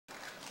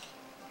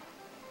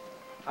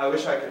I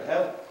wish I could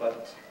help,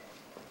 but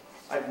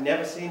I've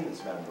never seen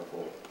this man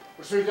before.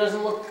 So he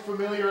doesn't look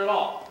familiar at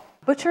all.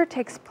 Butcher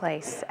takes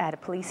place at a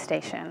police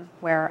station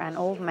where an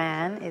old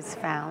man is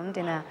found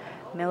in a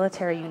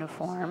military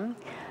uniform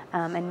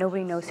and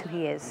nobody knows who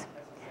he is.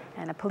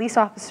 And a police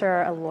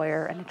officer, a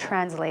lawyer, and a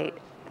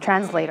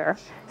translator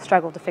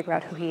struggle to figure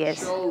out who he is.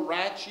 So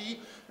Ratchy,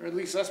 or at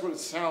least that's what it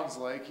sounds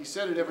like. He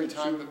said it every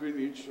time.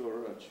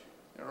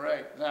 All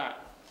right,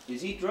 that.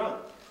 Is he drunk?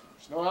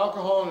 There's no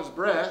alcohol in his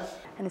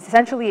breath. And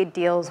essentially it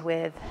deals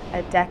with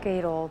a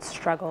decade-old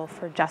struggle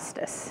for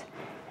justice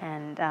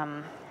and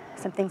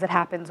some things that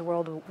happens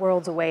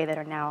worlds away that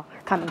are now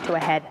coming to a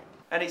head.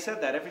 And he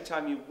said that every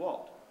time you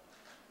what?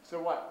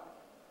 So what?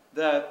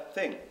 The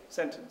thing,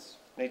 sentence,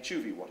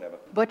 Nechuvi, whatever.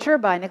 Butcher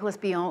by Nicholas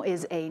Bion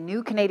is a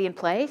new Canadian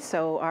play,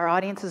 so our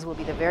audiences will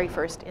be the very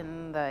first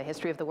in the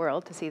history of the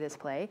world to see this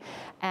play.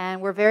 And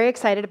we're very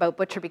excited about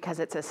Butcher because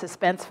it's a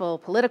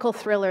suspenseful political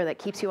thriller that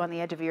keeps you on the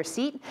edge of your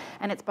seat,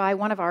 and it's by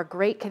one of our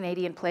great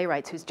Canadian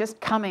playwrights who's just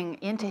coming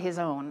into his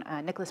own,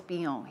 Nicholas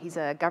Bion. He's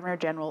a Governor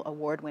General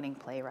award-winning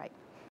playwright.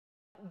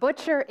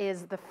 Butcher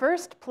is the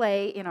first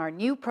play in our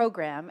new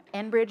program,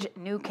 Enbridge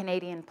New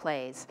Canadian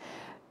Plays.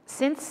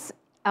 Since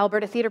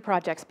Alberta Theater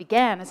Projects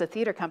began as a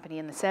theater company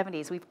in the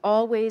 70s, we've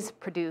always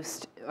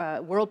produced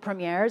world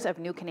premieres of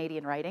new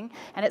Canadian writing,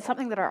 and it's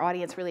something that our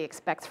audience really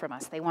expects from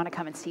us. They want to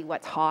come and see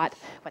what's hot,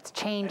 what's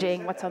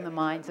changing, what's on the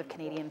minds of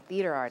Canadian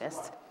theater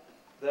artists.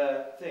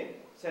 The thing,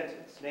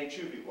 sentence,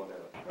 Nechuvi,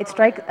 whatever. It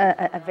strikes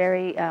a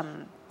very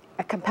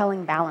a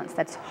compelling balance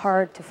that's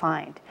hard to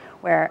find,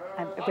 where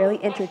a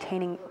really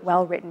entertaining,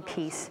 well-written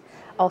piece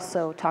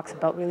also talks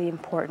about really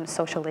important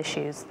social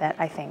issues that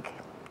I think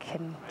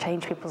can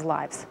change people's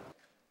lives.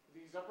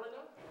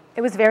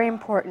 It was very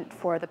important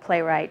for the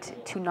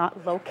playwright to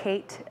not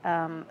locate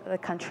the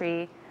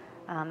country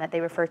that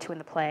they refer to in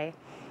the play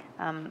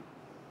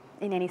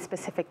in any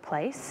specific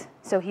place.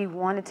 So he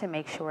wanted to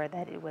make sure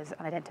that it was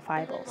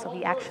unidentifiable. So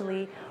he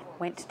actually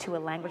went to a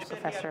language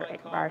professor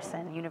at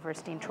Ryerson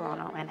University in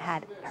Toronto and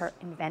had her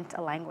invent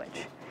a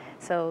language.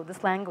 So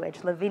this language,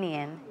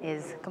 Lavinian,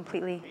 is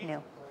completely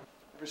new.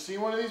 Ever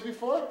seen one of these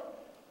before?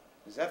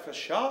 Is that for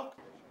shark?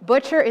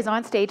 Butcher is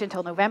on stage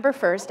until November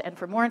 1st, and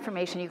for more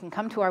information, you can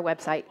come to our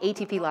website,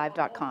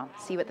 atplive.com.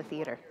 See you at the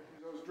theater.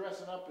 He was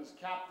dressing up as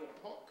Captain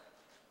Hook.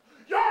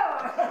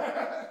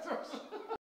 Yarr!